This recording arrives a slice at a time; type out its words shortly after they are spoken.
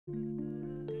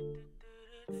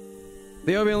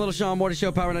The Obi and Little Sean Morty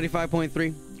Show, Power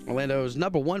 95.3. Orlando's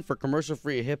 #1 for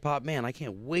commercial-free hip-hop. Man, I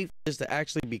can't wait for this to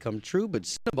actually become true, but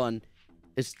Cinnabon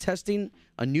is testing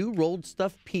a new rolled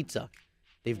stuffed pizza.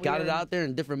 They've got it out there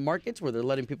in different markets where they're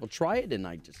letting people try it, and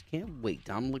I just can't wait.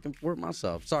 I'm looking for it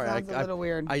myself. Sorry, Sounds a little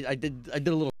weird. I did a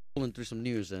little scrolling through some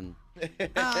news, and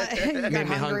made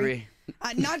me hungry.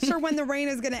 Not sure when the rain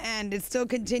is going to end. It still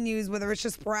continues, whether it's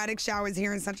just sporadic showers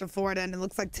here in Central Florida, and it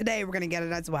looks like today we're going to get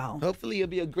it as well. Hopefully it'll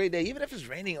be a great day, even if it's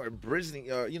raining or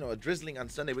drizzling, or drizzling on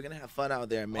Sunday. We're gonna have fun out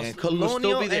there, man. We'll still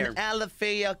Colonial be there. and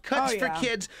Alafaya, Kuts for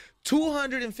kids.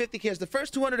 250 kids, the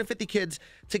first 250 kids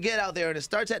to get out there, and it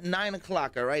starts at 9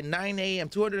 o'clock, all right? 9 a.m.,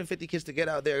 250 kids to get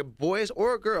out there, boys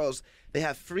or girls. They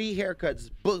have free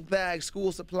haircuts, book bags,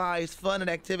 school supplies, fun and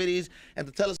activities. And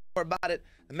to tell us more about it,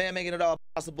 the man making it all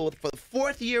possible for the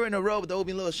 4th year in a row with the Obi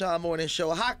and Little Sean Morning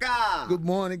Show, Jacas. Good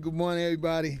morning,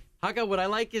 everybody. Haka, what I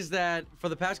like is that for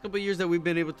the past couple of years that we've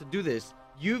been able to do this,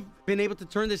 you've been able to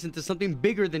turn this into something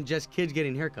bigger than just kids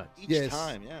getting haircuts. Each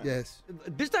time, yeah. Yes.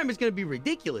 This time it's going to be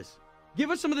ridiculous. Give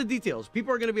us some of the details.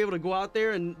 People are going to be able to go out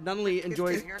there and not only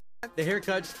enjoy the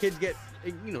haircuts, kids get,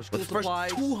 school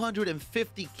supplies. First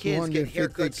 250 kids get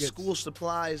haircuts, school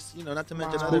supplies, not to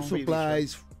mention other school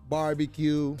supplies,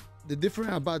 barbecue. The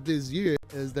difference about this year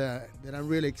is that I'm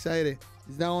really excited.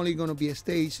 It's not only going to be a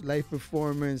stage, live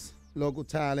performance, local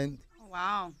talent. Oh,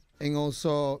 wow. And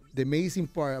also, the amazing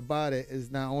part about it is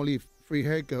not only free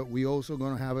haircut, we also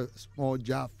going to have a small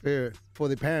job fair for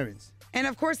the parents. And,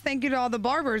 of course, thank you to all the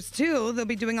barbers, too. They'll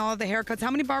be doing all of the haircuts. How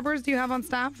many barbers do you have on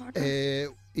staff?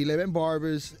 11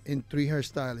 barbers and 3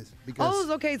 hairstylists.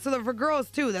 Oh, okay. So they're for girls,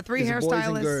 too. The 3 hairstylists. Boys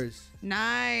and girls.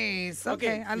 Nice.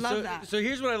 Okay, I love that. So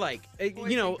here's what I like.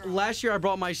 Last year I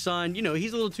brought my son.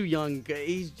 He's a little too young.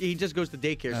 He just goes to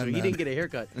daycare, so he didn't get a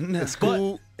haircut.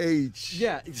 School age.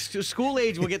 Yeah, school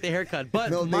age will get the haircut.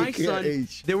 But No my daycare son,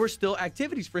 age. there were still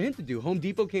activities for him to do. Home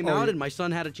Depot came out, and my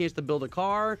son had a chance to build a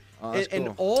car.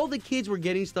 And all the kids were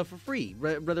getting stuff for free,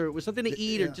 whether it was something to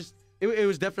eat or just. It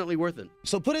was definitely worth it.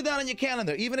 So put it down on your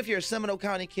calendar. Even if you're a Seminole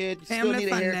County kid, you still need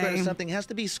a haircut or something. It has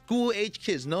to be school-age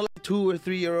kids. No 2 or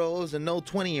 3-year-olds and no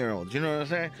 20-year-olds. You know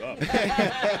what I'm saying?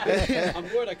 I'm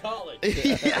going to college.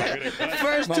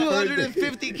 First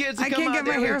 250 kids to I come can't out get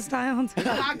my there. hair styled.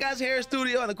 Jacas Hair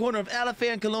Studio on the corner of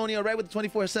Alafaya and Colonial, right where the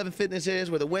 24/7 Fitness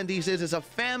is, where the Wendy's is. It's a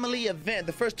family event.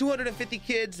 The first 250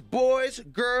 kids, boys,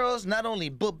 girls, not only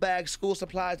book bags, school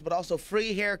supplies, but also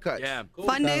free haircuts. Yeah. Cool.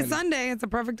 Fun day Sunday. It's a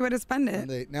perfect way to spend it.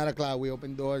 Sunday, 9 o'clock. We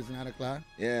open doors at 9 o'clock.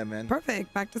 Yeah, man.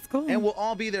 Perfect. Back to school. And we'll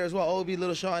all be there as well. Obi,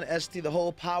 Little Sean, ST, the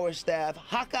whole power staff.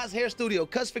 Jacas Hair Studio,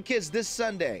 Cuts for Kids this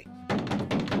Sunday.